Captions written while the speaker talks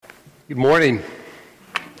Good morning.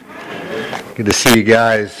 Good to see you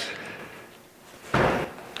guys. I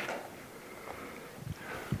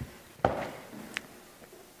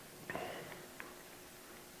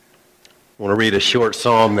want to read a short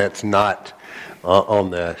psalm that's not on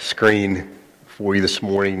the screen for you this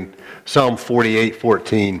morning. Psalm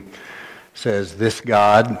 48:14 says, "This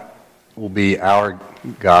God will be our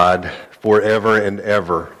God forever and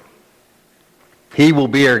ever. He will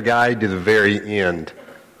be our guide to the very end."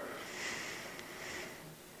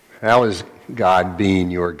 How is God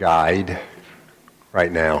being your guide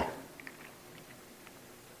right now?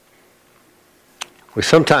 We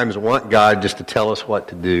sometimes want God just to tell us what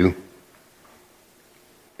to do.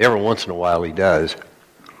 Every once in a while he does.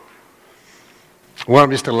 We want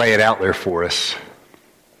him just to lay it out there for us.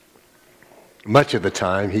 Much of the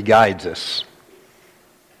time he guides us.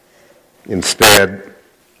 Instead,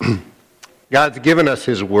 God's given us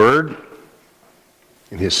his word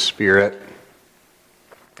and his spirit.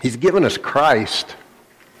 He's given us Christ.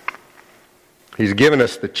 He's given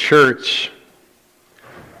us the church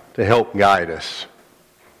to help guide us.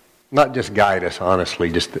 Not just guide us, honestly,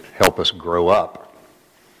 just to help us grow up.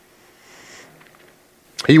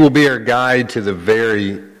 He will be our guide to the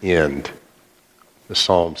very end, the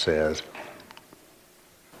psalm says.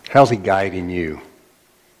 How's he guiding you?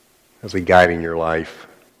 How's he guiding your life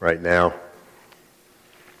right now?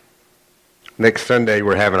 Next Sunday,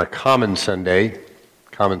 we're having a Common Sunday.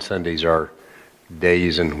 Common Sundays are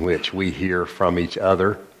days in which we hear from each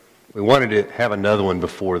other. We wanted to have another one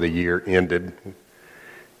before the year ended.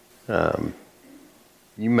 You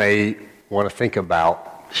may want to think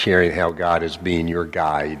about sharing how God is being your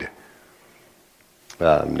guide.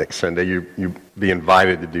 Next Sunday, you'll be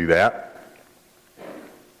invited to do that.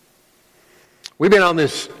 We've been on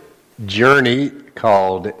this journey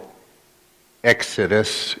called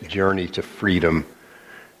Exodus, Journey to Freedom,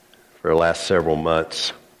 for the last several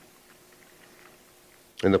months.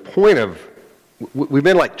 And the point of, we've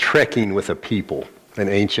been like trekking with a people, an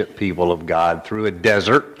ancient people of God, through a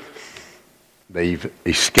desert. They've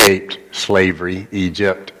escaped slavery,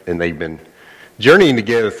 Egypt, and they've been journeying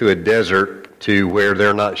together through a desert to where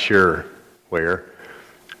they're not sure where.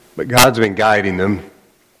 But God's been guiding them.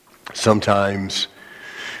 Sometimes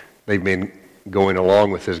they've been going along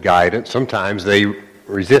with his guidance. Sometimes they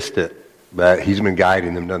resist it. But he's been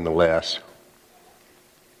guiding them nonetheless.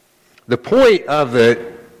 The point of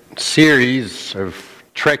the series of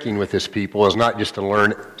trekking with his people is not just to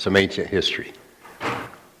learn some ancient history.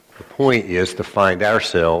 The point is to find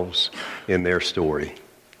ourselves in their story.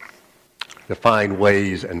 To find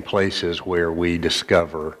ways and places where we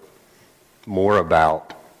discover more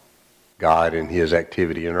about God and his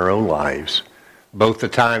activity in our own lives. Both the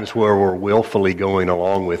times where we're willfully going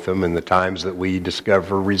along with him and the times that we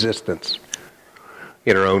discover resistance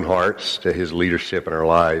in our own hearts to his leadership in our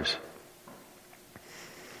lives.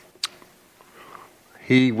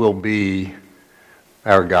 He will be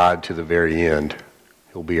our God to the very end.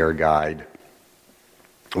 He'll be our guide.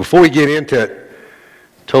 Before we get into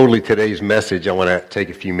totally today's message, I want to take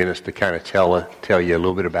a few minutes to kind of tell you a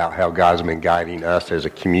little bit about how God's been guiding us as a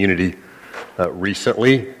community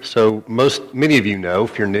recently. So many of you know,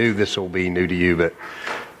 if you're new, this will be new to you, but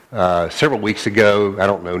several weeks ago, I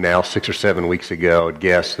don't know now, 6 or 7 weeks ago, I'd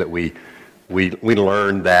guess that we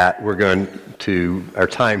learned that our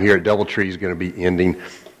time here at Doubletree is going to be ending.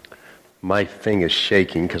 My thing is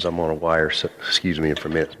shaking because I'm on a wire, so excuse me for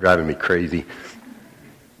a minute, it's driving me crazy.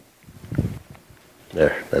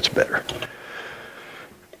 There, that's better.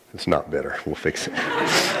 It's not better. We'll fix it.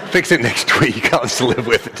 Fix it next week. I'll just live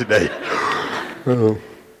with it today.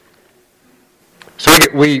 So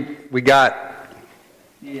we got.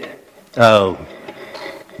 Yeah. Oh,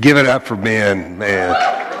 give it up for Ben, man.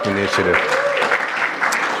 Initiative.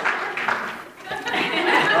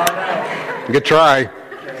 Good try.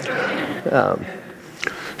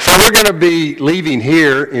 So we're going to be leaving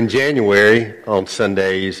here in January on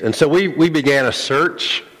Sundays, and so we began a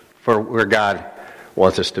search for where God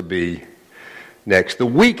wants us to be next. The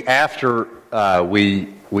week after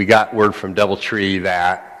we got word from Doubletree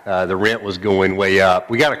that the rent was going way up,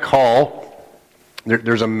 we got a call.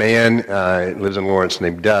 There's a man lives in Lawrence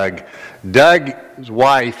named Doug. Doug's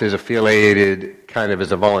wife is affiliated kind of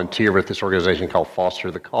as a volunteer with this organization called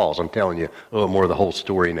Foster the Cause. I'm telling you a little more of the whole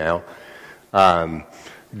story now.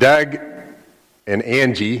 Doug and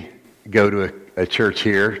Angie go to a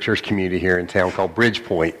church community here in town called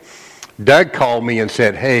Bridgepoint. Doug called me and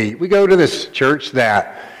said, "Hey, we go to this church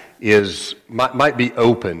that might be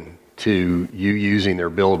open to you using their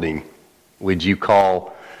building. Would you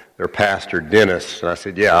call their pastor, Dennis?" And I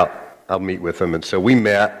said, "Yeah, I'll meet with them." And so we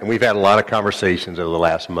met, and we've had a lot of conversations over the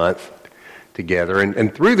last month to together.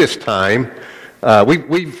 And through this time,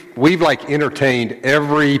 we've like entertained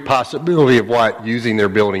every possibility of what using their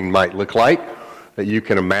building might look like that you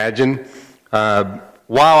can imagine.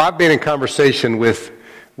 While I've been in conversation with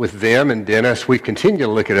them and Dennis, we've continued to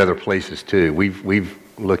look at other places too. We've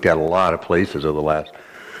looked at a lot of places over the last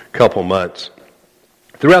couple months.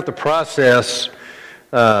 Throughout the process,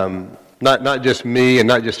 not just me and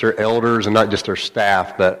not just our elders and not just our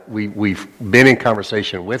staff, but we've been in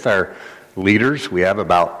conversation with our leaders. We have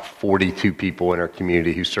about 42 people in our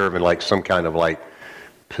community who serve in like some kind of like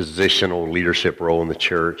positional leadership role in the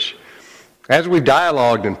church. As we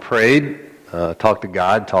dialogued and prayed, talked to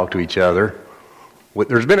God, talked to each other,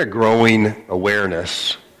 there's been a growing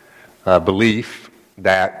awareness, belief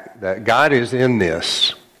that God is in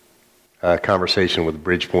this conversation with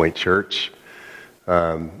Bridgepoint Church,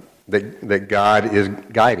 that God is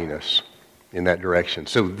guiding us in that direction.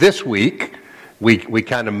 So this week, we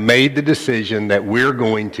kind of made the decision that we're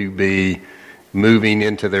going to be moving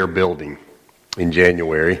into their building in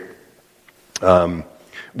January.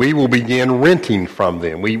 We will begin renting from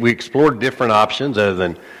them. We explored different options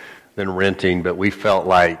other than renting, but we felt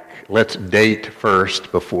like let's date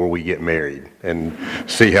first before we get married and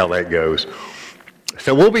see how that goes.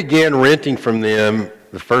 So we'll begin renting from them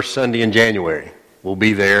the first Sunday in January. We'll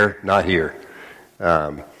be there, not here.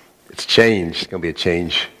 It's change. It's going to be a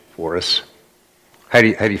change for us. How do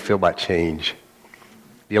you feel about change?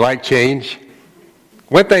 Do you like change?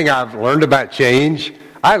 One thing I've learned about change,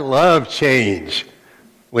 I love change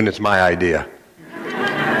when it's my idea.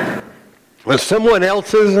 When someone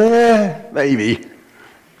else's, maybe.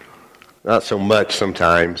 Not so much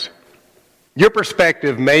sometimes. Your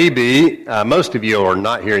perspective may be, most of you are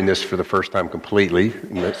not hearing this for the first time completely.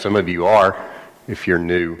 Some of you are, if you're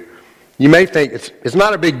new. You may think it's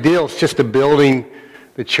not a big deal. It's just a building.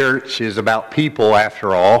 The church is about people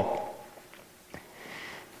after all.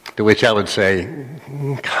 To which I would say,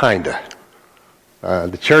 kinda.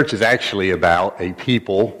 The church is actually about a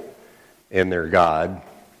people and their God.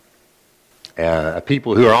 A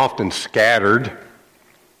people who are often scattered.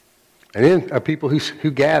 And then a people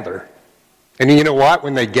who gather. And you know what?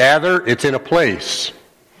 When they gather, it's in a place.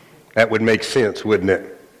 That would make sense, wouldn't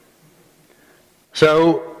it?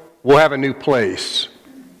 So, we'll have a new place.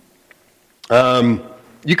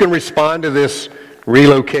 You can respond to this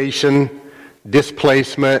relocation,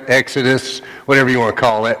 displacement, exodus, whatever you want to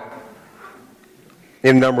call it,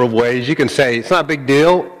 in a number of ways. You can say, it's not a big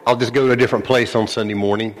deal. I'll just go to a different place on Sunday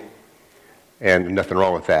morning. And nothing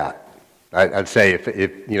wrong with that. I'd say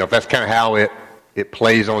if that's kind of how it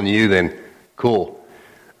plays on you, then cool.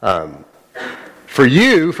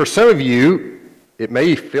 For some of you, it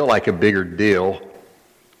may feel like a bigger deal.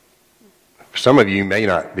 For some of you may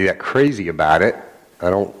not be that crazy about it.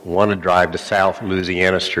 I don't want to drive to South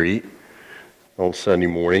Louisiana Street on Sunday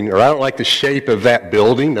morning, or I don't like the shape of that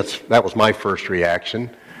building. That was my first reaction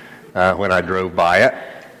when I drove by it.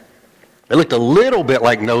 It looked a little bit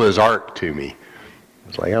like Noah's Ark to me. I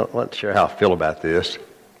was like, I'm not sure how I feel about this.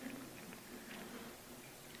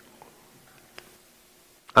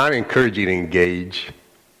 I encourage you to engage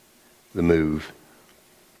the move,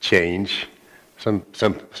 change. Some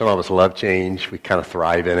of us love change. We kind of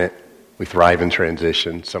thrive in it. We thrive in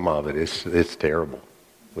transition. Some of it it's terrible.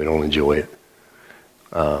 We don't enjoy it.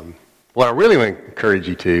 What I really want to encourage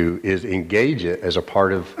you to is engage it as a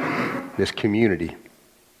part of this community.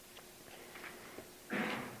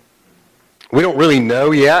 We don't really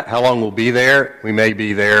know yet how long we'll be there. We may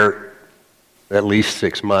be there at least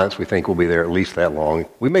 6 months. We think we'll be there at least that long.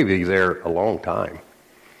 We may be there a long time.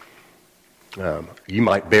 You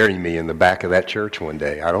might bury me in the back of that church one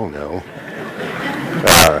day. I don't know.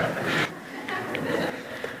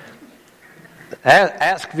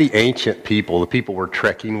 Ask the ancient people, the people we're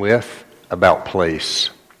trekking with, about place.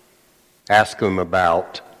 Ask them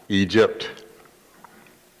about Egypt,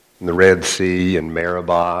 and the Red Sea, and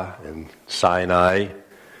Meribah, and Sinai,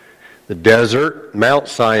 the desert, Mount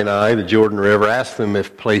Sinai, the Jordan River. Ask them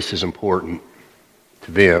if place is important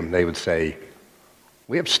to them. They would say,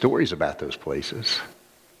 we have stories about those places.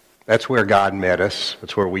 That's where God met us.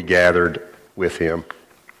 That's where we gathered with Him.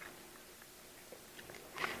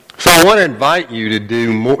 So I want to invite you to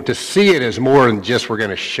do more, to see it as more than just we're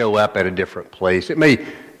going to show up at a different place. It may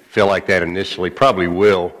feel like that initially, probably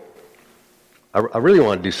will. I really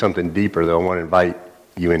want to do something deeper, though. I want to invite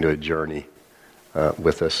you into a journey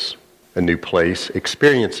with us, a new place.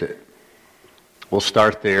 Experience it. We'll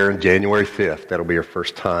start there on January 5th. That'll be our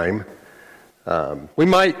first time. We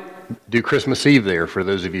might do Christmas Eve there for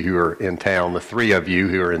those of you who are in town, the 3 of you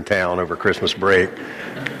who are in town over Christmas break.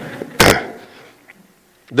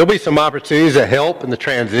 There'll be some opportunities to help in the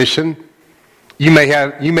transition. You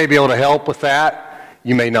may be able to help with that.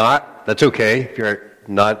 You may not. That's okay if you're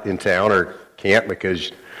not in town or can't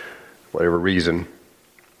because whatever reason.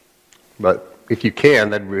 But if you can,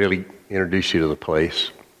 that'd really introduce you to the place.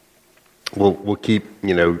 We'll keep,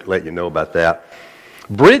 let you know about that.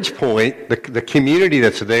 Bridgepoint, the community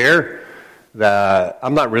that's there,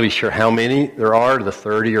 I'm not really sure how many there are, the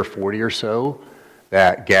 30 or 40 or so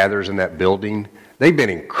that gathers in that building. They've been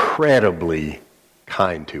incredibly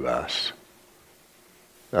kind to us.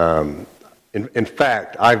 In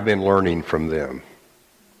fact, I've been learning from them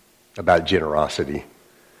about generosity.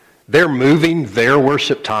 They're moving their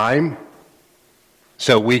worship time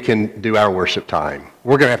so we can do our worship time.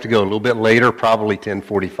 We're going to have to go a little bit later, probably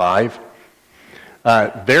 10:45.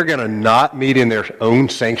 They're going to not meet in their own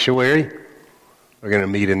sanctuary. They're going to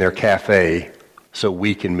meet in their cafe so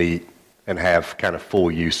we can meet and have kind of full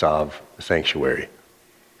use of the sanctuary.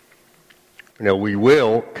 We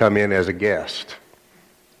will come in as a guest.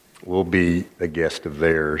 We'll be a guest of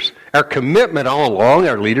theirs. Our commitment all along,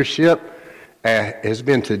 our leadership, has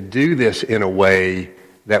been to do this in a way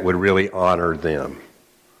that would really honor them.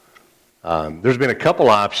 There's been a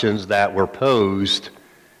couple options that were posed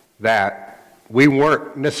that we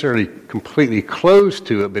weren't necessarily completely closed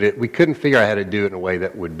to it, but we couldn't figure out how to do it in a way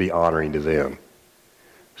that would be honoring to them.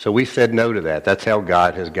 So we said no to that. That's how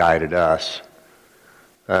God has guided us.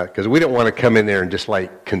 Because we don't want to come in there and just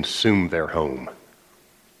consume their home.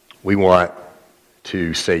 We want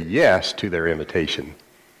to say yes to their invitation,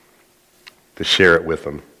 to share it with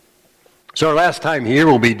them. So our last time here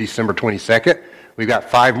will be December 22nd. We've got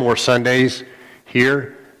 5 more Sundays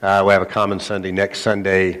here. We'll have a common Sunday next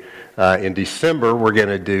Sunday. In December, we're going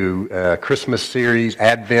to do a Christmas series,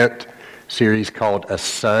 Advent series called A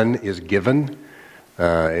Son is Given.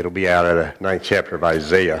 It'll be out of the 9th chapter of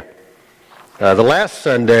Isaiah. The last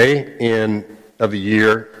Sunday of the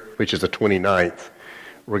year, which is the 29th,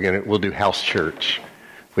 we'll do house church,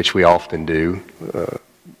 which we often do.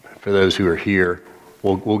 For those who are here,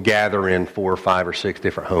 we'll gather in 4 or 5 or 6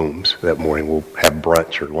 different homes that morning. We'll have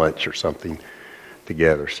brunch or lunch or something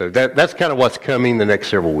together. So that's kind of what's coming the next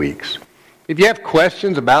several weeks. If you have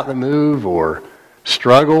questions about the move or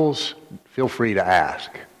struggles, feel free to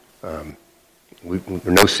ask. There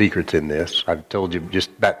are no secrets in this. I've told you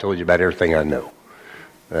about everything I know.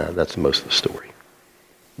 That's most of the story.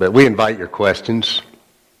 But we invite your questions,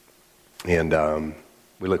 and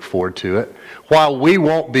we look forward to it. While we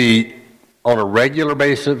won't be on a regular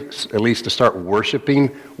basis, at least to start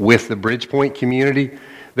worshiping with the Bridgepoint community,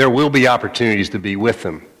 there will be opportunities to be with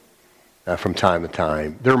them from time to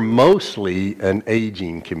time. They're mostly an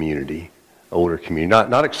aging community, older community,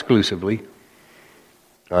 not exclusively.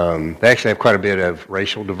 They actually have quite a bit of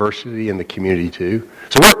racial diversity in the community too.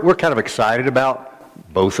 So we're kind of excited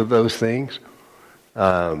about both of those things.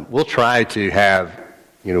 We'll try to have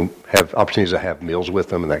opportunities to have meals with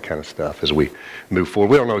them and that kind of stuff as we move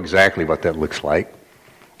forward. We don't know exactly what that looks like.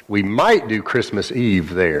 We might do Christmas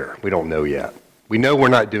Eve there. We don't know yet. We know we're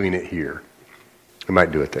not doing it here. We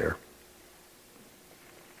might do it there.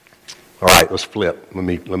 All right, let's flip. Let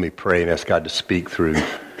me pray and ask God to speak through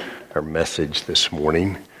our message this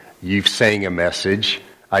morning. You've sang a message.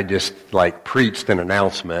 I just preached an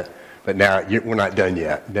announcement, but now we're not done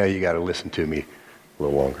yet. Now you got to listen to me a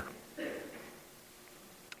little longer.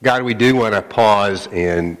 God, we do want to pause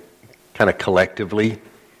and kind of collectively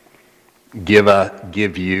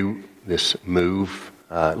give you this move.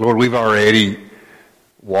 Lord, we've already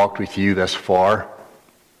walked with you thus far,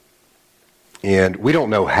 and we don't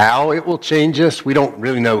know how it will change us. We don't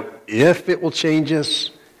really know if it will change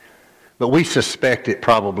us, but we suspect it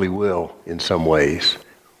probably will in some ways.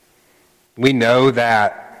 We know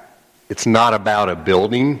that it's not about a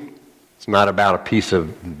building. It's not about a piece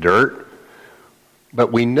of dirt.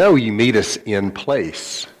 But we know you meet us in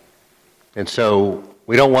place. And so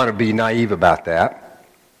we don't want to be naive about that.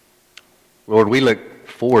 Lord, we look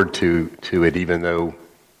forward to it, even though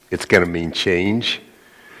it's going to mean change.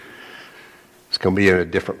 It's going to be in a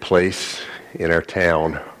different place in our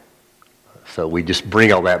town. So we just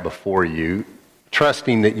bring all that before you,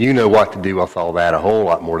 trusting that you know what to do with all that a whole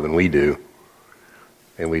lot more than we do.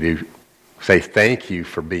 And we do say thank you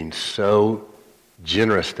for being so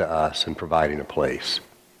generous to us and providing a place.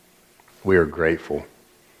 We are grateful.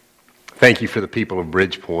 Thank you for the people of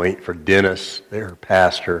Bridgepoint, for Dennis, their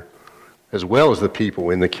pastor, as well as the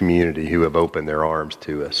people in the community who have opened their arms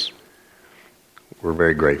to us. We're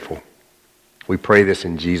very grateful. We pray this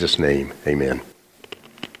in Jesus' name. Amen.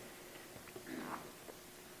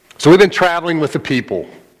 So we've been traveling with the people.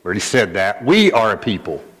 Already said that. We are a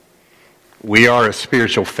people. We are a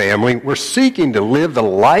spiritual family. We're seeking to live the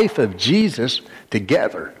life of Jesus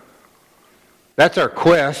together. That's our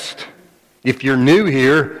quest. If you're new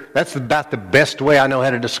here, that's about the best way I know how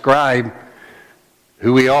to describe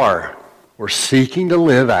who we are. We're seeking to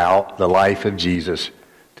live out the life of Jesus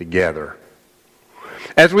together.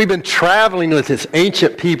 As we've been traveling with this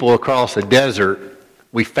ancient people across the desert,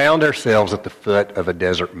 we found ourselves at the foot of a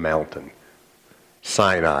desert mountain,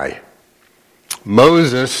 Sinai.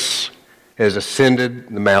 Moses has ascended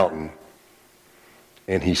the mountain,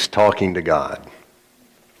 and he's talking to God.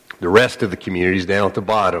 The rest of the community is down at the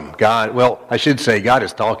bottom. God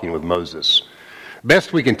is talking with Moses.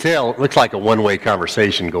 Best we can tell, it looks like a one-way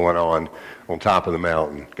conversation going on top of the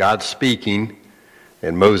mountain. God's speaking,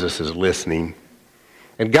 and Moses is listening.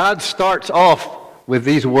 And God starts off with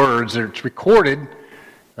these words. It's recorded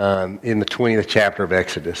in the 20th chapter of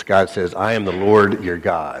Exodus. God says, I am the Lord your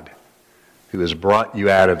God, who has brought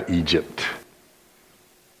you out of Egypt,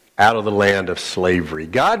 out of the land of slavery.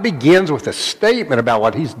 God begins with a statement about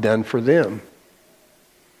what he's done for them.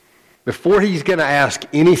 Before he's going to ask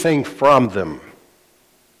anything from them,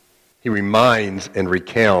 he reminds and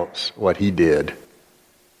recounts what he did.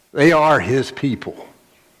 They are his people.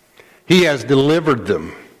 He has delivered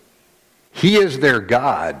them. He is their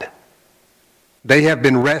God. They have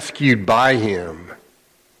been rescued by him.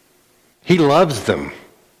 He loves them.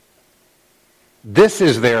 This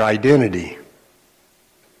is their identity.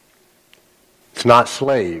 It's not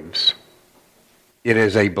slaves. It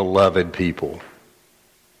is a beloved people.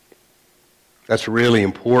 That's really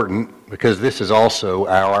important because this is also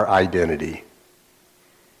our identity.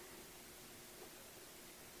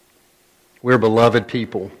 We're beloved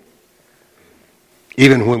people,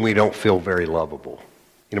 even when we don't feel very lovable.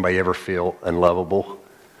 Anybody ever feel unlovable?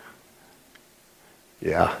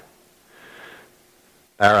 Yeah.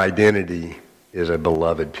 Our identity is a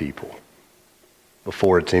beloved people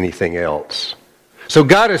before it's anything else. So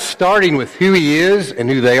God is starting with who he is and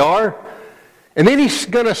who they are, and then he's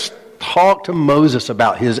going to talk to Moses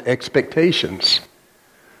about his expectations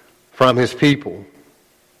from his people.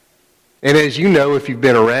 And as you know, if you've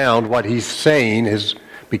been around, what he's saying has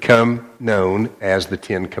become known as the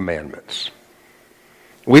Ten Commandments.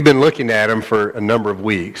 We've been looking at them for a number of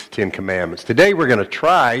weeks, Ten Commandments. Today we're going to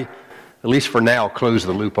try, at least for now, close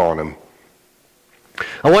the loop on them.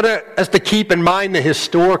 I want us to keep in mind the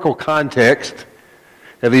historical context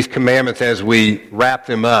of these commandments as we wrap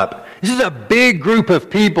them up. This is a big group of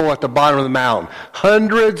people at the bottom of the mountain.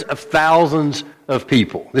 Hundreds of thousands of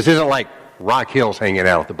people. This isn't like Rock Hill's hanging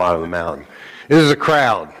out at the bottom of the mountain. This is a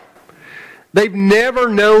crowd. They've never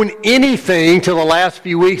known anything till the last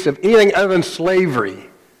few weeks of anything other than slavery.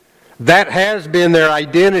 That has been their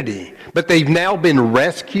identity. But they've now been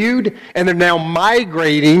rescued, and they're now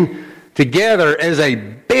migrating together as a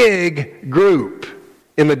big group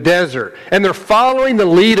in the desert. And they're following the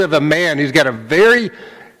lead of a man who's got a very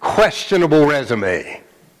questionable resume,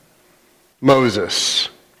 Moses.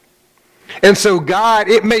 And so God,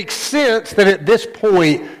 it makes sense that at this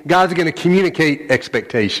point, God's going to communicate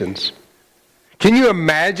expectations. Can you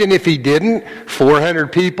imagine if he didn't?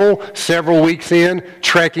 400 people, several weeks in,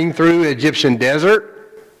 trekking through the Egyptian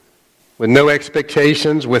desert with no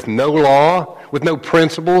expectations, with no law, with no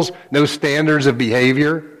principles, no standards of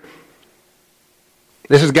behavior.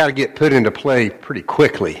 This has got to get put into play pretty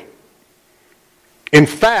quickly. In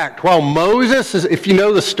fact, while Moses is, if you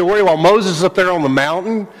know the story, while Moses is up there on the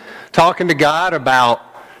mountain talking to God about,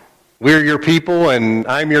 we're your people and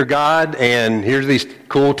I'm your God and here's these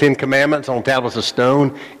cool 10 commandments on tablets of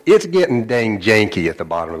stone, it's getting dang janky at the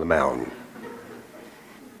bottom of the mountain.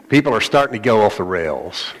 People are starting to go off the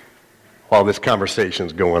rails while this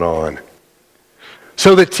conversation's going on.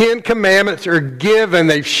 So the 10 commandments are given,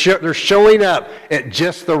 they're showing up at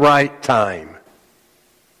just the right time.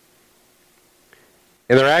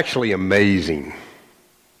 And they're actually amazing.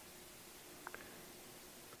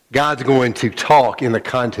 God's going to talk in the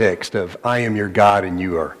context of, I am your God and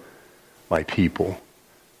you are my people.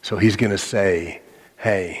 So he's going to say,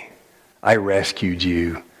 hey, I rescued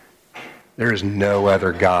you. There is no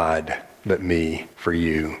other God but me for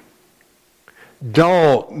you.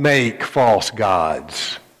 Don't make false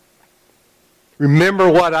gods.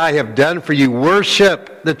 Remember what I have done for you.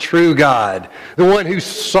 Worship the true God, the one who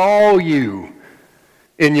saw you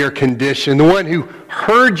in your condition, the one who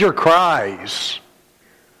heard your cries,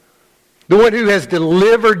 the one who has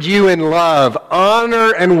delivered you in love.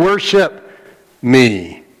 Honor and worship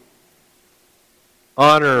me.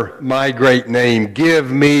 Honor my great name. Give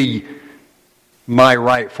me my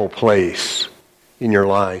rightful place in your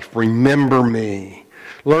life. Remember me.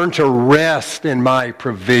 Learn to rest in my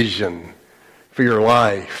provision for your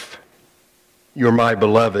life. You're my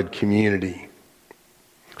beloved community.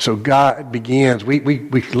 So God begins, we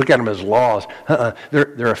look at them as laws.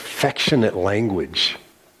 They're affectionate language.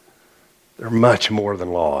 They're much more than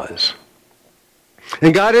laws.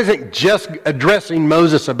 And God isn't just addressing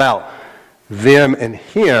Moses about them and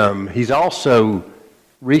him. He's also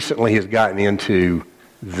recently has gotten into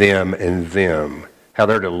them and them. How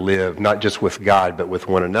they're to live, not just with God, but with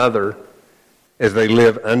one another as they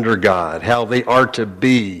live under God. How they are to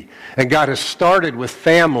be. And God has started with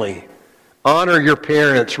family. Honor your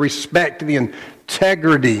parents. Respect the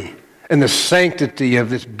integrity and the sanctity of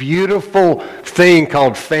this beautiful thing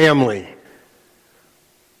called family.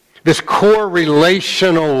 This core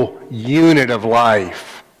relational unit of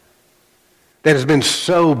life that has been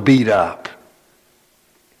so beat up.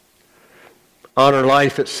 Honor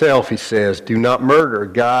life itself, he says. Do not murder.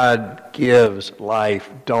 God gives life.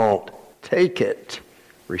 Don't take it.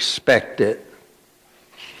 Respect it.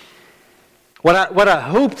 What I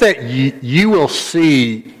hope that you will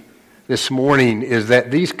see this morning is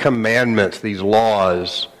that these commandments, these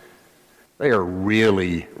laws, they are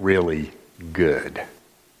really, really good.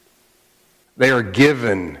 They were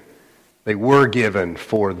given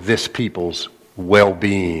for this people's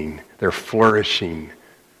well-being, their flourishing.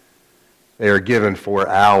 They are given for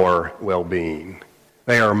our well-being.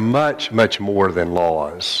 They are much, much more than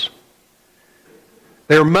laws.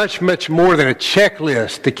 They are much, much more than a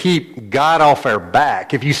checklist to keep God off our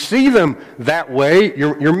back. If you see them that way,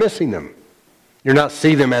 you're missing them. You're not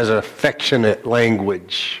seeing them as an affectionate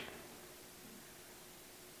language.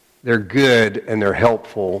 They're good and they're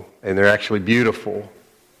helpful and they're actually beautiful.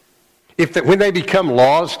 When they become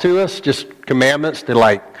laws to us, just commandments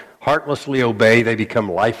to heartlessly obey, they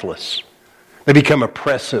become lifeless. They become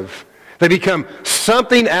oppressive. They become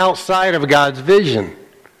something outside of God's vision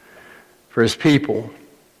for his people.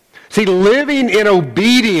 See, living in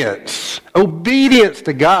obedience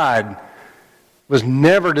to God was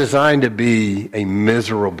never designed to be a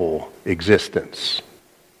miserable existence.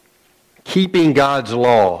 Keeping God's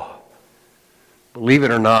law, believe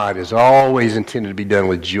it or not, is always intended to be done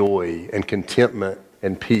with joy and contentment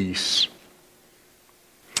and peace.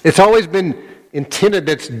 It's always been intended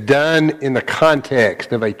that's done in the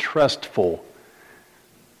context of a trustful,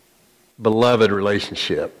 beloved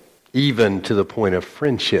relationship, even to the point of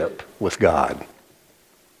friendship with God.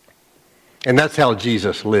 And that's how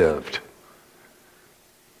Jesus lived,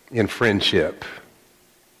 in friendship.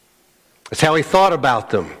 That's how he thought about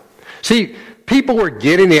them. See, people were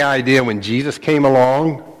getting the idea when Jesus came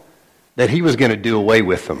along that he was going to do away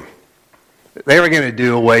with them. He was going to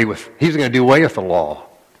do away with the law.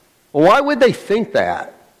 Well, why would they think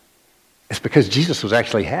that? It's because Jesus was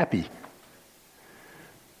actually happy.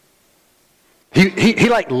 He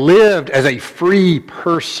lived as a free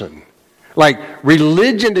person.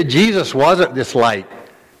 Religion to Jesus wasn't this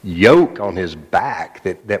yoke on his back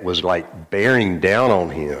that was bearing down on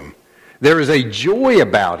him. There was a joy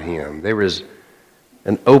about him. There was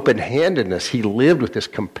an open-handedness. He lived with this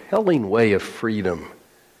compelling way of freedom.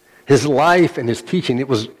 His life and his teaching, it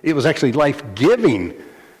was actually life-giving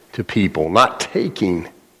to people, not taking.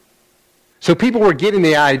 So people were getting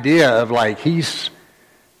the idea of he's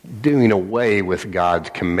doing away with God's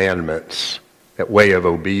commandments, that way of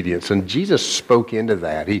obedience. And Jesus spoke into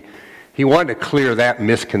that. He wanted to clear that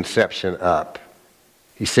misconception up.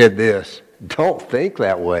 He said this, don't think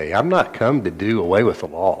that way. I'm not come to do away with the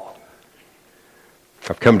law.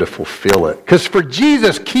 I've come to fulfill it. Because for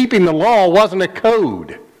Jesus, keeping the law wasn't a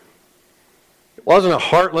code. It wasn't a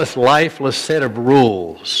heartless, lifeless set of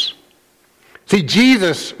rules. See,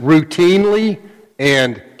 Jesus routinely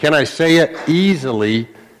and, can I say it, easily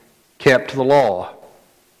kept the law.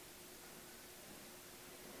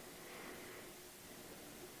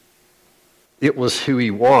 It was who he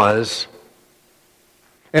was.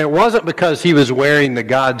 And it wasn't because he was wearing the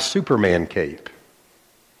God Superman cape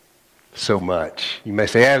so much. You may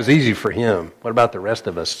say, it was easy for him. What about the rest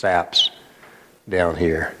of us saps down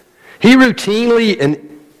here? He routinely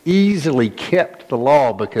and easily kept the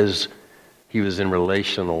law because he was in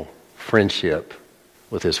relational friendship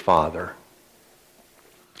with his Father.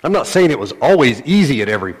 I'm not saying it was always easy at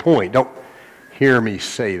every point. Don't hear me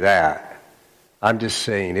say that. I'm just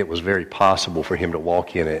saying it was very possible for him to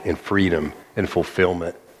walk in it in freedom and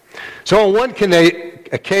fulfillment. So on one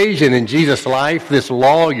occasion in Jesus' life, this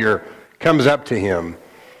lawyer comes up to him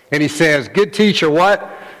and he says, "Good teacher,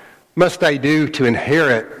 what must I do to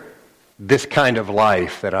inherit this kind of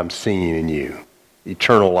life that I'm seeing in you,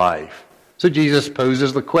 eternal life?" So Jesus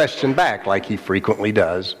poses the question back like he frequently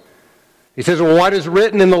does. He says, "Well, what is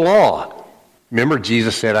written in the law?" Remember,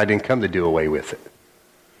 Jesus said, "I didn't come to do away with it."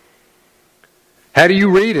 "How do you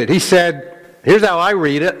read it?" He said, Here's how I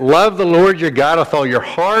read it. Love the Lord your God with all your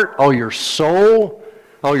heart, all your soul,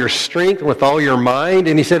 all your strength, with all your mind.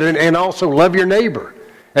 And he said, and also love your neighbor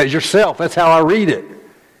as yourself. That's how I read it.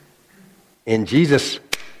 And Jesus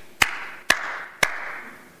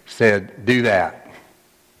said, do that.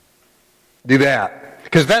 Do that.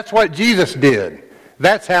 Because that's what Jesus did.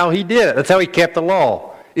 That's how he did it. That's how he kept the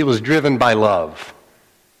law. It was driven by love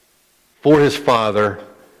for his Father,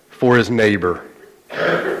 for his neighbor.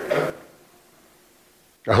 I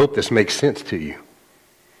hope this makes sense to you.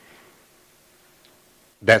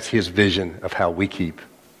 That's his vision of how we keep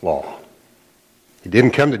law. He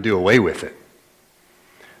didn't come to do away with it.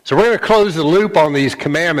 So we're going to close the loop on these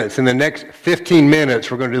commandments. In the next 15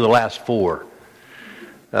 minutes, we're going to do the last 4.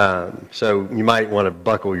 So you might want to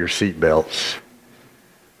buckle your seatbelts.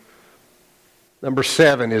 Number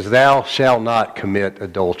 7 is thou shalt not commit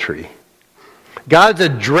adultery. God's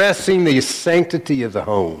addressing the sanctity of the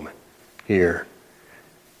home here.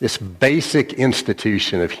 This basic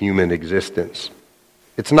institution of human existence.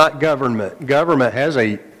 It's not government. Government has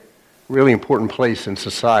a really important place in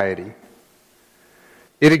society.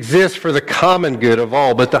 It exists for the common good of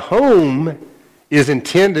all, but the home is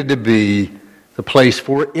intended to be the place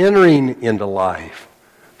for entering into life,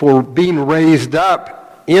 for being raised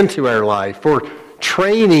up into our life, for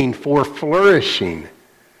training, for flourishing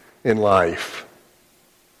in life.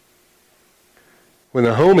 When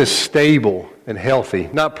the home is stable and healthy,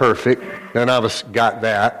 not perfect, none of us got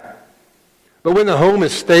that, but when the home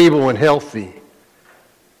is stable and healthy,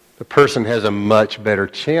 the person has a much better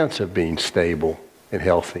chance of being stable and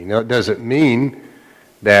healthy. Now, it doesn't mean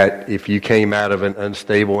that if you came out of an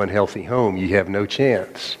unstable and healthy home, you have no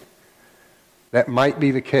chance. That might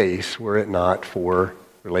be the case were it not for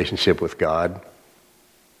relationship with God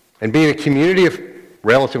and being a community of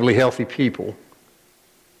relatively healthy people.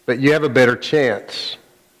 But you have a better chance.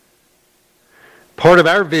 Part of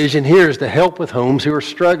our vision here is to help with homes who are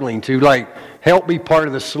struggling, to help be part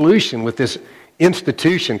of the solution with this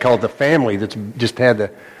institution called the family that's just had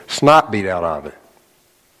the snot beat out of it.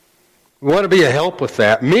 We want to be a help with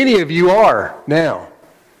that. Many of you are now.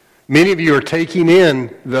 Many of you are taking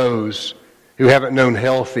in those who haven't known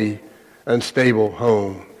healthy, unstable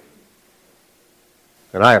home.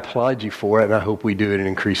 And I applaud you for it, and I hope we do it in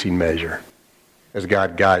increasing measure as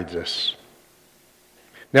God guides us.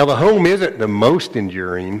 Now, the home isn't the most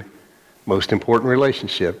enduring, most important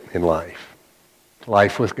relationship in life.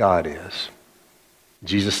 Life with God is.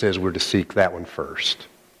 Jesus says we're to seek that one first.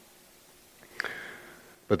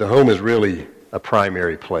 But the home is really a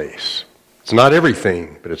primary place. It's not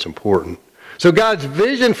everything, but it's important. So God's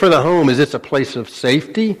vision for the home is it's a place of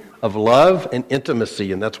safety, of love, and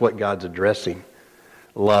intimacy, and that's what God's addressing.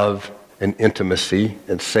 Love and intimacy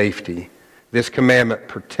and safety. This commandment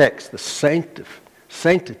protects the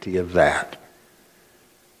sanctity of that.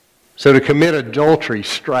 So to commit adultery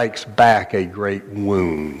strikes back a great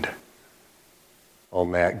wound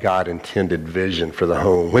on that God-intended vision for the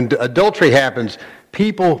home. When adultery happens,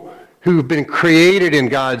 people who have been created in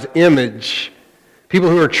God's image, people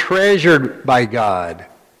who are treasured by God,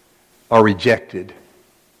 are rejected.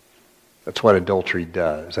 That's what adultery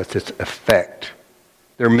does. That's its effect.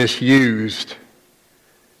 They're misused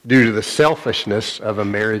due to the selfishness of a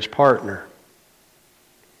marriage partner.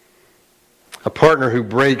 A partner who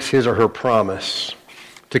breaks his or her promise.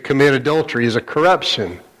 To commit adultery is a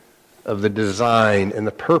corruption of the design and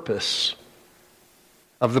the purpose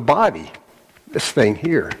of the body. This thing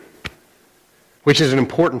here, which is an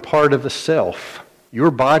important part of the self. Your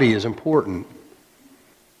body is important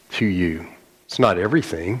to you. It's not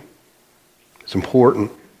everything. It's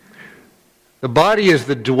important. The body is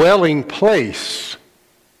the dwelling place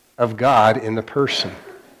of God in the person.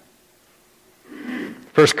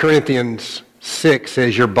 1 Corinthians 6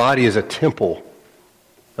 says your body is a temple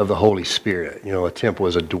of the Holy Spirit. You know, a temple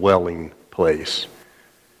is a dwelling place.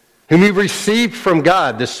 Whom you've received from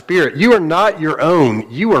God, the Spirit. You are not your own.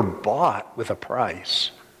 You are bought with a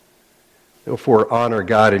price. Therefore, honor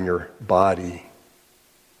God in your body.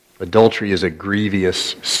 Adultery is a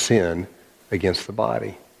grievous sin against the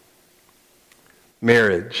body.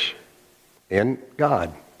 Marriage and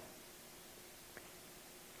God.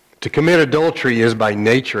 To commit adultery is by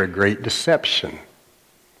nature a great deception.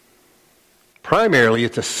 Primarily,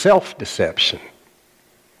 it's a self-deception.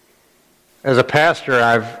 As a pastor,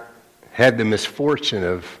 I've had the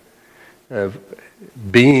misfortune of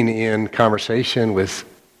being in conversation with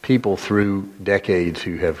people through decades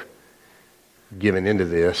who have given into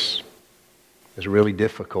this. It's really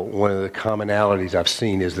difficult. One of the commonalities I've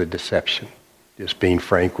seen is the deception, just being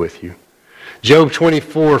frank with you. Job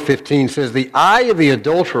 24:15 says, the eye of the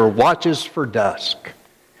adulterer watches for dusk.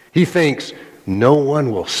 He thinks, no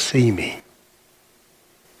one will see me.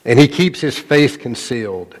 And he keeps his face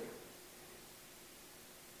concealed.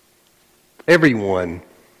 Everyone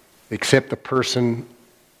except the person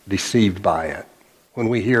deceived by it. When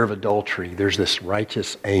we hear of adultery, there's this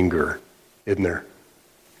righteous anger, isn't there?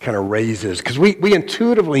 Kind of raises, because we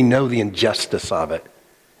intuitively know the injustice of it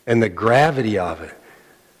and the gravity of it.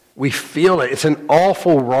 We feel it. It's an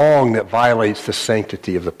awful wrong that violates the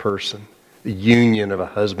sanctity of the person, the union of a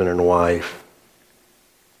husband and wife.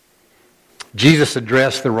 Jesus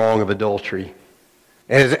addressed the wrong of adultery.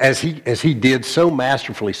 And as he did so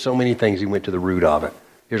masterfully, so many things, he went to the root of it.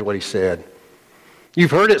 Here's what he said.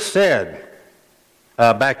 You've heard it said,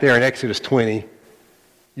 back there in Exodus 20,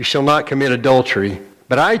 you shall not commit adultery.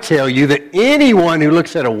 But I tell you that anyone who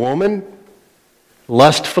looks at a woman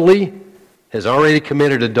lustfully has already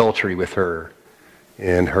committed adultery with her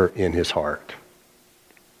in his heart.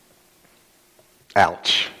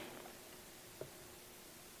 Ouch.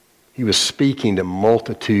 He was speaking to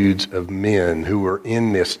multitudes of men who were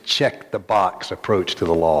in this check-the-box approach to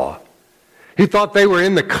the law. He thought they were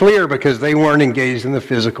in the clear because they weren't engaged in the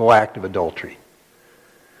physical act of adultery.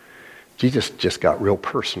 Jesus just got real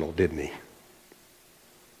personal, didn't he?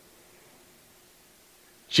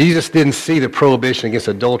 Jesus didn't see the prohibition against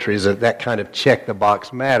adultery as that kind of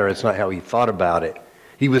check-the-box matter. It's not how he thought about it.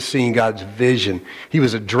 He was seeing God's vision. He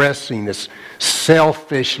was addressing this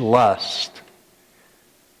selfish lust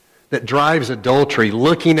that drives adultery,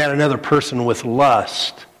 looking at another person with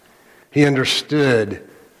lust. He understood,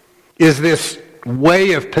 is this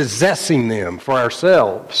way of possessing them for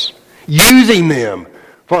ourselves, using them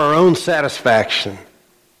for our own satisfaction.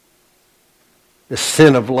 The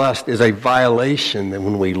sin of lust is a violation that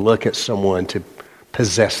when we look at someone to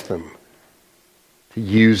possess them, to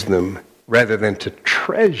use them, rather than to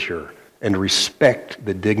treasure and respect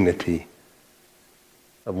the dignity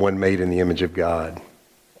of one made in the image of God.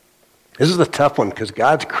 This is a tough one because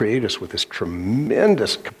God's created us with this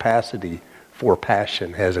tremendous capacity for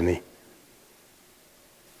passion, hasn't he?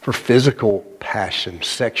 For physical passion,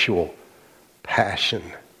 sexual passion.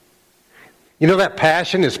 You know, that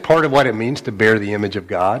passion is part of what it means to bear the image of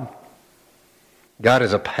God. God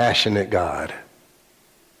is a passionate God.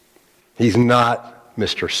 He's not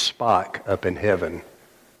Mr. Spock up in heaven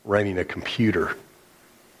running a computer.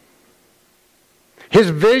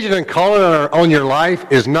 His vision and calling on your life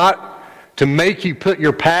is not to make you put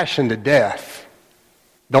your passion to death.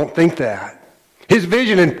 Don't think that. His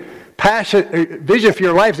vision and vision for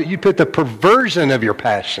your life is that you put the perversion of your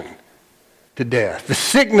passion to death. The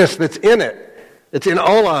sickness that's in it. It's in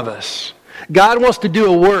all of us. God wants to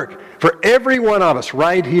do a work for every one of us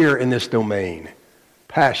right here in this domain.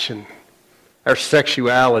 Passion, our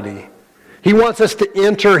sexuality. He wants us to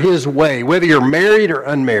enter his way, whether you're married or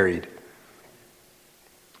unmarried,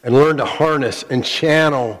 and learn to harness and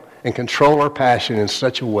channel and control our passion in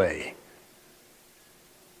such a way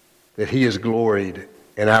that he is gloried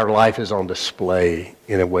and our life is on display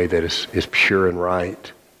in a way that is pure and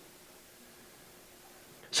right.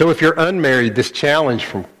 So if you're unmarried, this challenge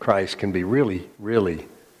from Christ can be really, really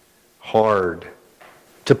hard.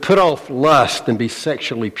 To put off lust and be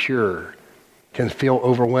sexually pure can feel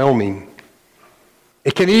overwhelming.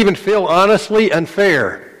 It can even feel honestly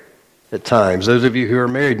unfair at times. Those of you who are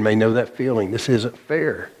married may know that feeling. This isn't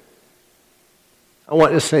fair. I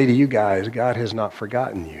want to say to you guys, God has not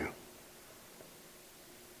forgotten you.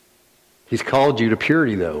 He's called you to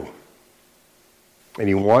purity, though. And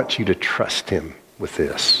he wants you to trust him with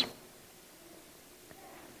this.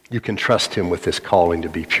 You can trust him with this calling to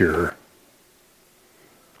be pure.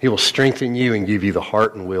 He will strengthen you and give you the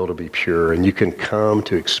heart and will to be pure, and you can come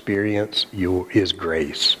to experience his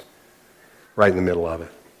grace right in the middle of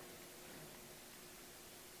it.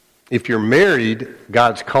 If you're married,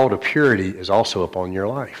 God's call to purity is also upon your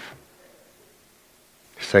life.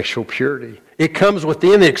 Sexual purity. It comes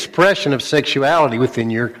within the expression of sexuality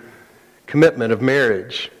within your commitment of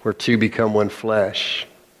marriage, where two become one flesh.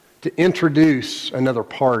 To introduce another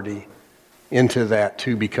party into that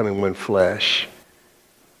two becoming one flesh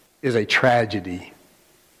is a tragedy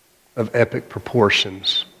of epic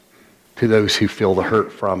proportions to those who feel the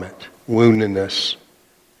hurt from it, woundedness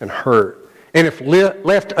and hurt. And if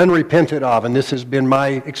left unrepented of, and this has been my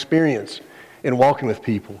experience in walking with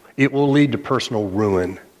people, it will lead to personal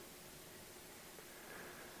ruin.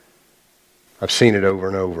 I've seen it over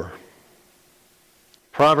and over.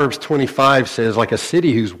 Proverbs 25 says, like a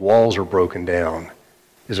city whose walls are broken down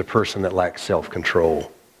is a person that lacks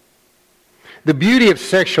self-control. The beauty of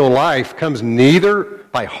sexual life comes neither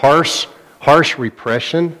by harsh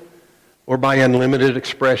repression or by unlimited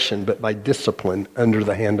expression, but by discipline under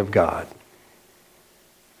the hand of God.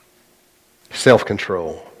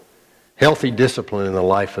 self-control. Healthy discipline in the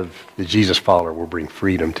life of the Jesus follower will bring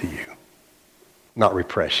freedom to you, not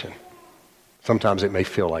repression. Sometimes it may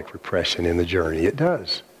feel like repression in the journey. It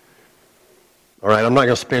does. All right, I'm not going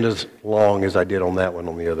to spend as long as I did on that one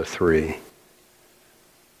on the other three.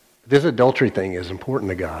 This adultery thing is important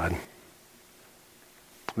to God.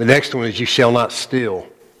 The next one is you shall not steal.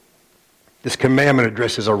 This commandment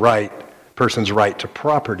addresses person's right to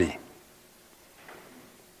property,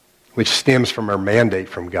 which stems from our mandate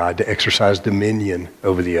from God to exercise dominion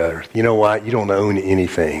over the earth. You know what? You don't own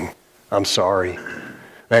anything. I'm sorry.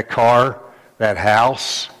 That car, that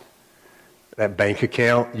house, that bank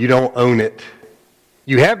account, you don't own it.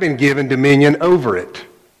 You have been given dominion over it.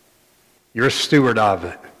 You're a steward of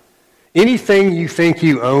it. Anything you think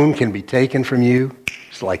you own can be taken from you.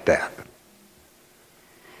 It's like that.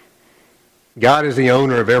 God is the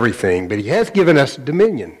owner of everything, but he has given us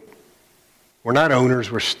dominion. We're not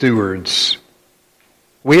owners, we're stewards.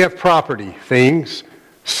 We have property, things,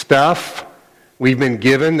 stuff we've been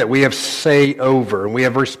given that we have say over and we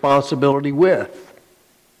have responsibility with.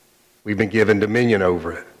 We've been given dominion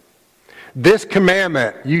over it. This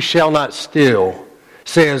commandment, you shall not steal,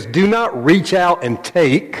 says do not reach out and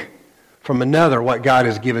take from another what God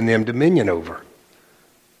has given them dominion over.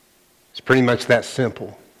 It's pretty much that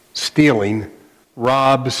simple. Stealing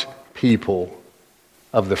robs people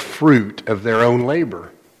of the fruit of their own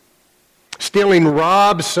labor. Stealing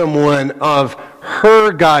robs someone of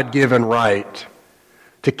her God-given right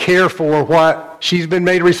to care for what she's been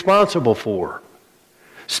made responsible for.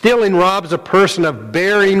 Stealing robs a person of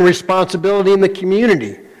bearing responsibility in the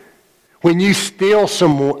community. When you steal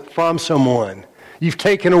from someone, you've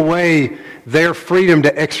taken away their freedom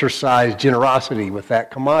to exercise generosity with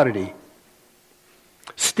that commodity.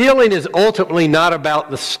 Stealing is ultimately not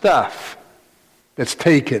about the stuff that's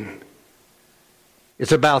taken.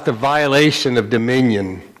 It's about the violation of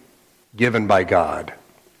dominion given by God.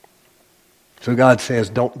 So God says,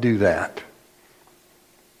 don't do that.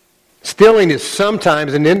 Stealing is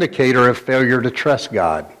sometimes an indicator of failure to trust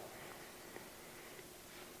God.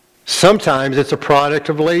 Sometimes it's a product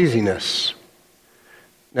of laziness.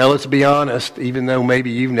 Now let's be honest, even though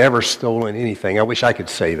maybe you've never stolen anything, I wish I could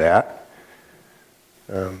say that.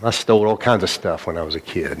 I stole all kinds of stuff when I was a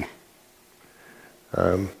kid.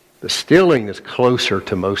 The stealing is closer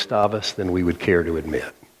to most of us than we would care to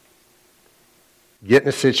admit. Get in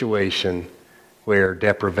a situation where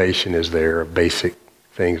deprivation is there of basic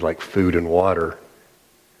things like food and water,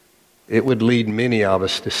 it would lead many of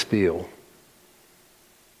us to steal.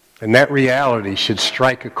 And that reality should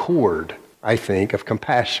strike a chord, I think, of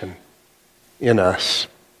compassion in us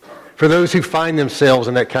for those who find themselves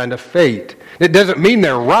in that kind of fate. It doesn't mean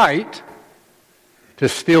they're right to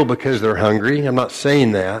steal because they're hungry. I'm not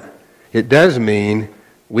saying that. It does mean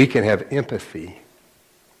we can have empathy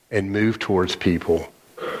and move towards people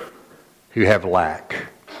who have lack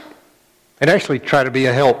and actually try to be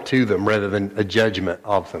a help to them rather than a judgment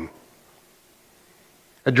of them.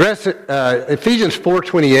 Ephesians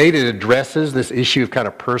 4:28, it addresses this issue of kind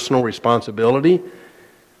of personal responsibility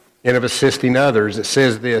and of assisting others. It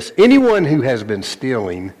says this: anyone who has been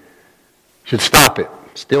stealing should stop it,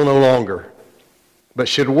 steal no longer, but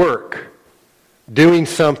should work, doing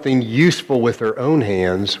something useful with their own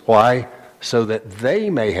hands. Why? So that they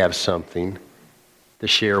may have something to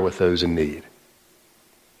share with those in need.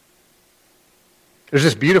 There's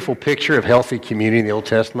this beautiful picture of healthy community in the Old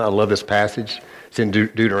Testament. I love this passage. It's in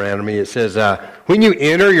Deuteronomy. It says, when you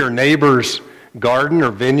enter your neighbor's garden or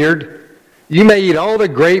vineyard, you may eat all the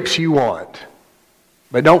grapes you want,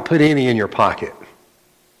 but don't put any in your pocket.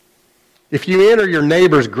 If you enter your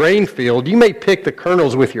neighbor's grain field, you may pick the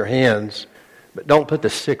kernels with your hands, but don't put the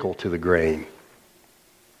sickle to the grain.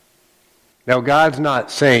 Now, God's not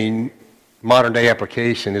saying modern day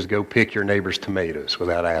application is go pick your neighbor's tomatoes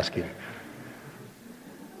without asking.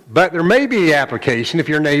 But there may be application if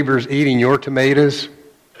your neighbor's eating your tomatoes,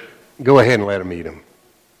 go ahead and let them eat them.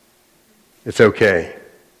 It's okay.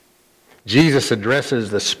 Jesus addresses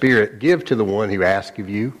the Spirit, give to the one who asks of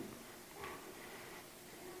you.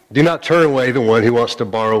 Do not turn away the one who wants to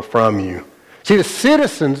borrow from you. See, the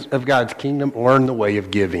citizens of God's kingdom learn the way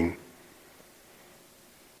of giving,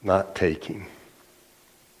 not taking.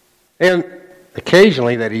 And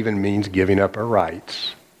occasionally that even means giving up our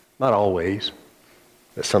rights. Not always,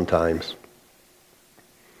 but sometimes.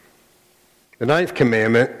 The 9th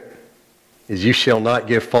commandment is you shall not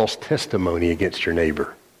give false testimony against your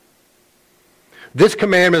neighbor. This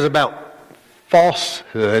commandment is about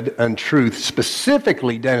falsehood, untruth,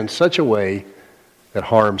 specifically done in such a way that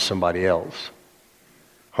harms somebody else.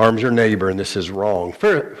 Harms your neighbor, and this is wrong.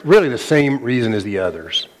 For really the same reason as the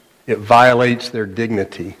others. It violates their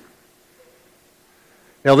dignity.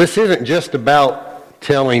 Now, this isn't just about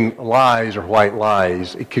telling lies or white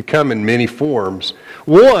lies. It could come in many forms.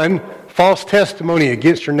 One, false testimony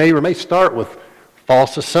against your neighbor may start with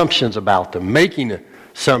false assumptions about them, making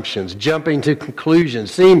assumptions, jumping to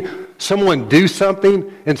conclusions, seeing someone do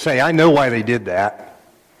something and say, I know why they did that.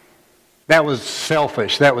 That was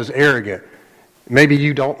selfish. That was arrogant. Maybe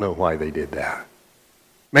you don't know why they did that.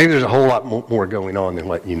 Maybe there's a whole lot more going on than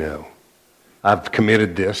what you know. I've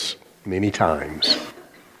committed this many times.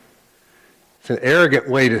 It's an arrogant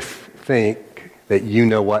way to think that you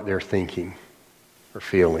know what they're thinking or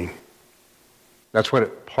feeling. That's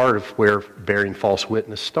part of where bearing false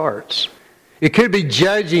witness starts. It could be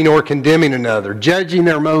judging or condemning another, judging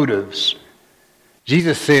their motives.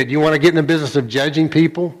 Jesus said, you want to get in the business of judging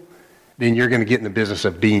people? Then you're going to get in the business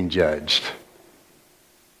of being judged.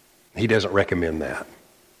 He doesn't recommend that.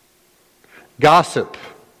 Gossip.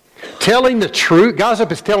 Telling the truth.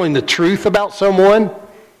 Gossip is telling the truth about someone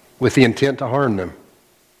with the intent to harm them.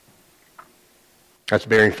 That's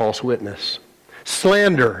bearing false witness.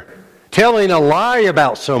 Slander. Telling a lie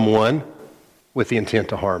about someone with the intent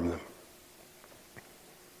to harm them.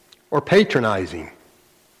 Or patronizing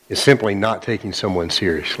is simply not taking someone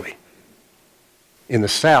seriously. In the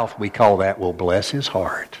South, we call that, well, bless his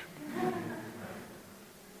heart.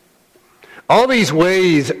 All these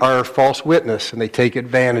ways are false witness, and they take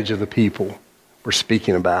advantage of the people we're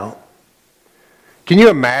speaking about. Can you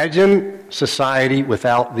imagine society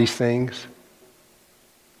without these things?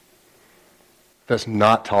 That's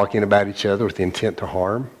not talking about each other with the intent to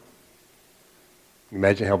harm.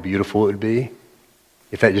 Imagine how beautiful it would be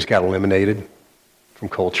if that just got eliminated from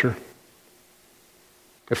culture.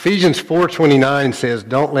 Ephesians 4:29 says,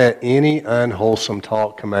 don't let any unwholesome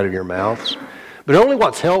talk come out of your mouths, but only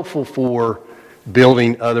what's helpful for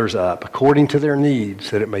building others up according to their needs,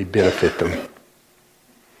 that it may benefit them.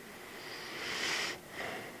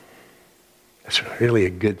 That's really a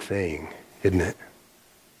good thing, isn't it?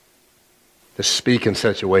 To speak in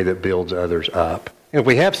such a way that builds others up. And if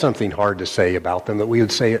we have something hard to say about them, that we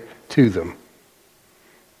would say it to them.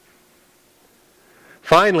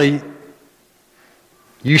 Finally,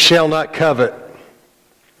 you shall not covet.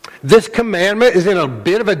 This commandment is in a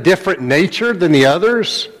bit of a different nature than the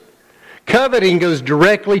others. Coveting goes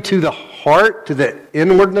directly to the heart, to the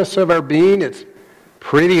inwardness of our being. It's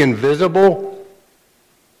pretty invisible.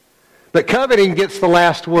 But coveting gets the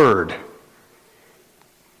last word.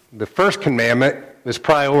 The first commandment is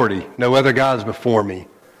priority. No other gods before me.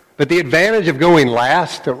 But the advantage of going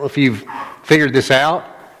last, I don't know if you've figured this out,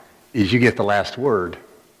 is you get the last word.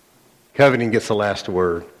 Coveting gets the last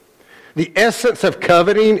word. The essence of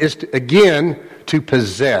coveting is, to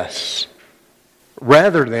possess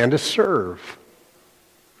rather than to serve.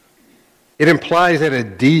 It implies at a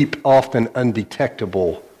deep, often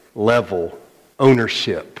undetectable level,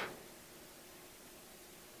 ownership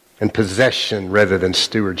and possession rather than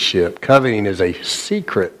stewardship. Coveting is a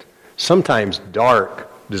secret, sometimes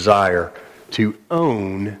dark desire to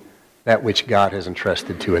own that which God has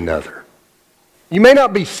entrusted to another. You may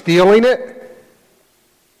not be stealing it,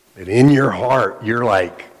 but in your heart, you're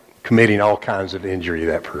like committing all kinds of injury to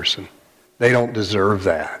that person. They don't deserve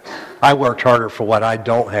that. I worked harder for what I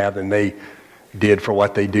don't have than they did for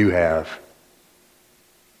what they do have.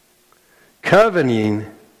 Coveting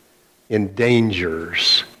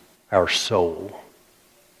endangers our soul.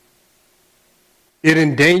 It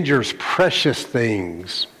endangers precious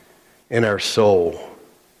things in our soul.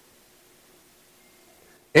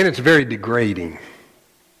 And it's very degrading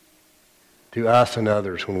to us and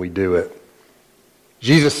others when we do it.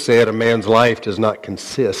 Jesus said a man's life does not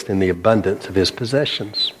consist in the abundance of his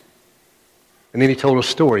possessions. And then he told a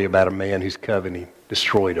story about a man whose coveting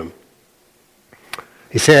destroyed him.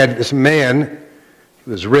 He said this man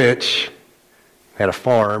was rich, had a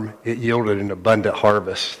farm. It yielded an abundant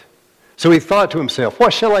harvest. So he thought to himself,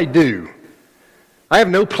 what shall I do? I have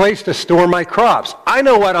no place to store my crops. I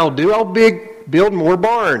know what I'll do. I'll build more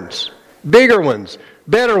barns, bigger ones,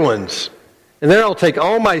 better ones. And then I'll take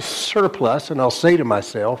all my surplus and I'll say to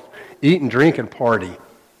myself, eat and drink and party.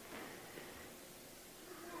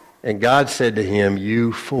 And God said to him,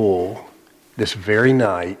 you fool, this very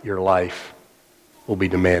night your life will be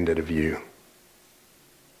demanded of you.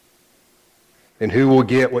 And who will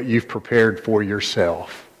get what you've prepared for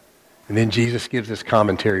yourself? And then Jesus gives this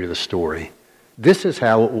commentary to the story. This is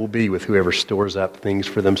how it will be with whoever stores up things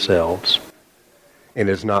for themselves and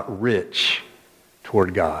is not rich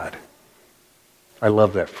toward God. I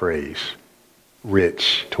love that phrase,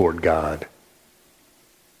 rich toward God.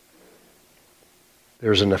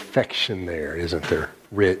 There's an affection there, isn't there?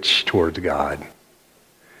 Rich towards God.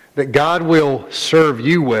 that God will serve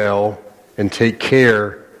you well and take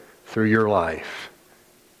care through your life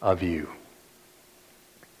of you.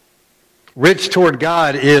 Rich toward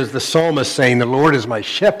God is the psalmist saying, the Lord is my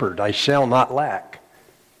shepherd, I shall not lack.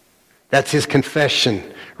 That's his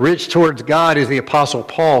confession. Rich towards God is the Apostle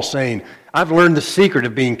Paul saying, I've learned the secret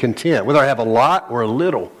of being content, whether I have a lot or a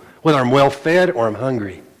little, whether I'm well fed or I'm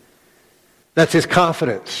hungry. That's his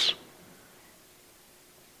confidence.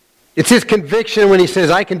 It's his conviction when he says,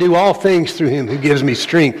 I can do all things through him who gives me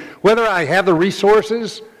strength, whether I have the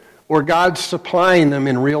resources or God's supplying them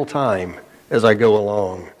in real time as I go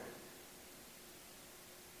along.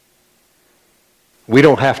 We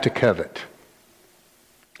don't have to covet.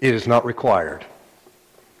 It is not required.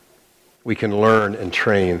 We can learn and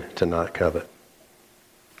train to not covet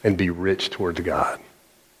and be rich towards God.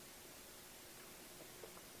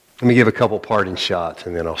 Let me give a couple parting shots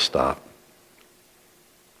and then I'll stop.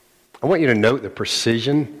 I want you to note the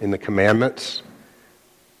precision in the commandments.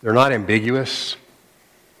 They're not ambiguous.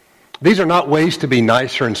 These are not ways to be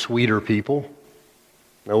nicer and sweeter people.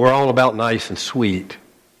 No, we're all about nice and sweet.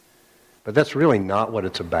 But that's really not what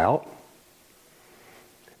it's about.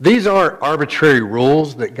 These aren't arbitrary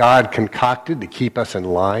rules that God concocted to keep us in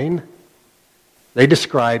line. They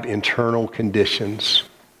describe internal conditions.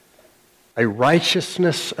 A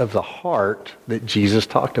righteousness of the heart that Jesus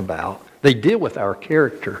talked about. They deal with our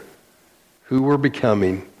character. Who we're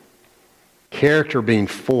becoming. Character being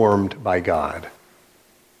formed by God.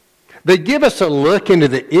 They give us a look into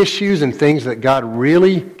the issues and things that God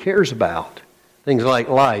really cares about. Things like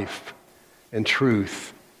life and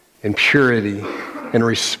truth and purity and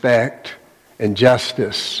respect and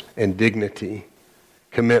justice and dignity,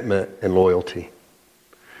 commitment and loyalty.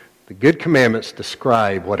 The good commandments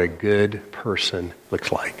describe what a good person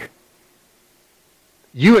looks like.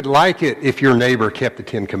 You would like it if your neighbor kept the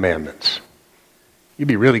 10 Commandments. You'd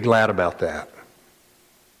be really glad about that.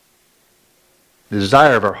 The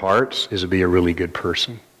desire of our hearts is to be a really good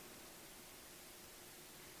person.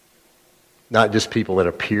 Not just people that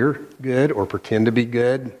appear good or pretend to be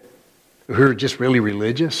good, who are just really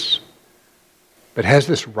religious, but has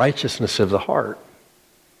this righteousness of the heart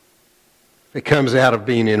that comes out of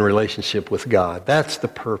being in relationship with God. That's the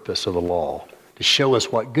purpose of the law, to show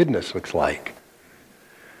us what goodness looks like.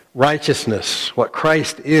 Righteousness, what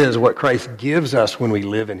Christ is, what Christ gives us when we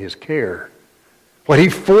live in his care. What he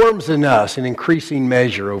forms in us in increasing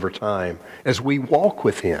measure over time as we walk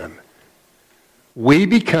with him. We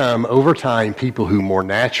become, over time, people who more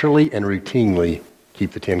naturally and routinely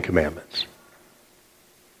keep the 10 Commandments.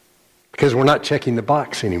 Because we're not checking the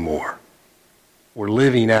box anymore. We're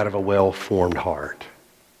living out of a well-formed heart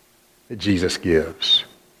that Jesus gives.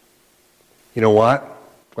 You know what?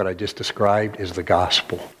 What I just described is the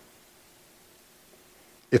gospel.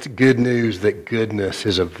 It's good news that goodness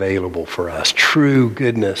is available for us. True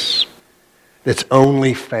goodness that's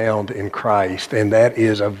only found in Christ, and that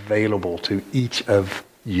is available to each of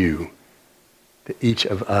you, to each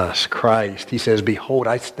of us. Christ, he says, behold,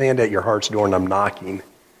 I stand at your heart's door and I'm knocking.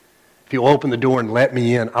 If you'll open the door and let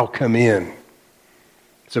me in, I'll come in.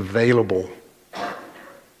 It's available.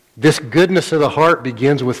 This goodness of the heart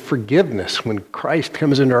begins with forgiveness. When Christ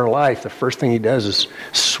comes into our life, the first thing he does is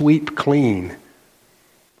sweep clean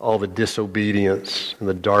all the disobedience and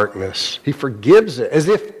the darkness. He forgives it as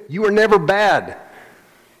if you were never bad.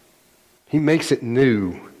 He makes it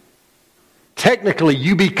new. Technically,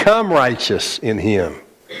 you become righteous in him.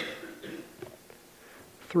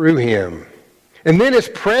 Through him. And then his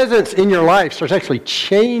presence in your life starts actually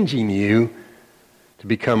changing you to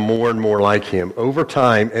become more and more like him over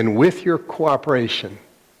time and with your cooperation.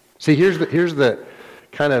 See, here's the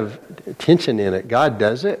kind of tension in it. God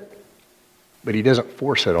does it, but he doesn't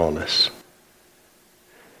force it on us.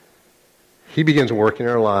 He begins working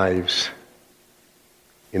our lives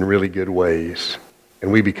in really good ways,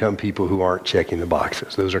 and we become people who aren't checking the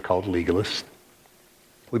boxes. Those are called legalists.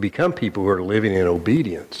 We become people who are living in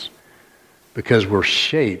obedience because we're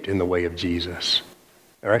shaped in the way of Jesus.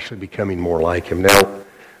 They're actually becoming more like him. Now,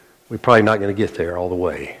 we're probably not going to get there all the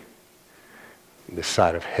way, this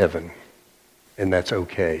side of heaven, and that's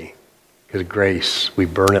okay. Because grace, we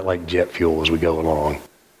burn it like jet fuel as we go along.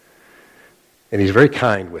 And he's very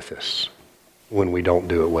kind with us when we don't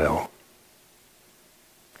do it well.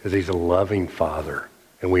 Because he's a loving Father,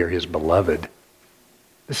 and we are his beloved.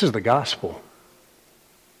 This is the gospel.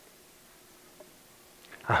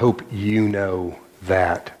 I hope you know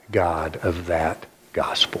that God of that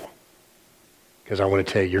gospel. Because I want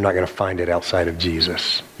to tell you, you're not going to find it outside of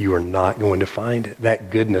Jesus. You are not going to find it.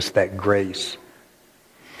 That goodness, that grace.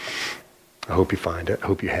 I hope you find it. I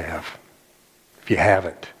hope you have. If you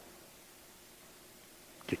haven't,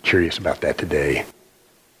 Get curious about that today.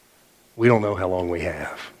 We don't know how long we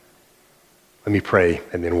have. Let me pray,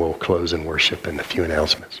 and then we'll close in worship and a few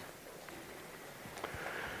announcements.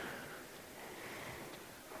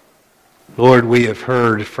 Lord, we have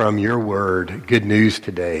heard from your word good news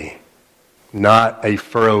today. Not a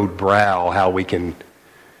furrowed brow, how we can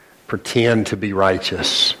pretend to be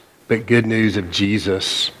righteous, but good news of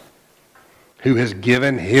Jesus, who has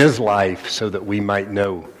given his life so that we might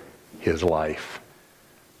know his life,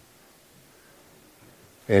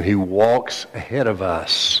 and who walks ahead of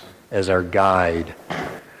us as our guide,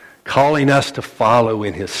 calling us to follow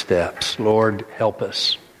in his steps. Lord, help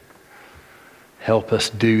us. Help us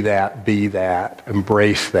do that, be that,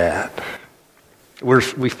 embrace that.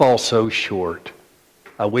 We fall so short.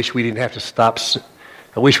 I wish we didn't have to stop.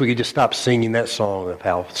 I wish we could just stop singing that song of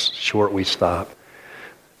how short we stop.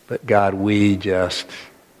 But God, we just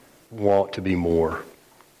want to be more.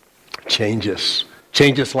 Change us.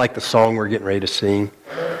 Change us like the song we're getting ready to sing.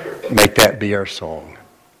 Make that be our song.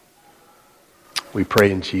 We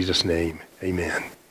pray in Jesus' name. Amen.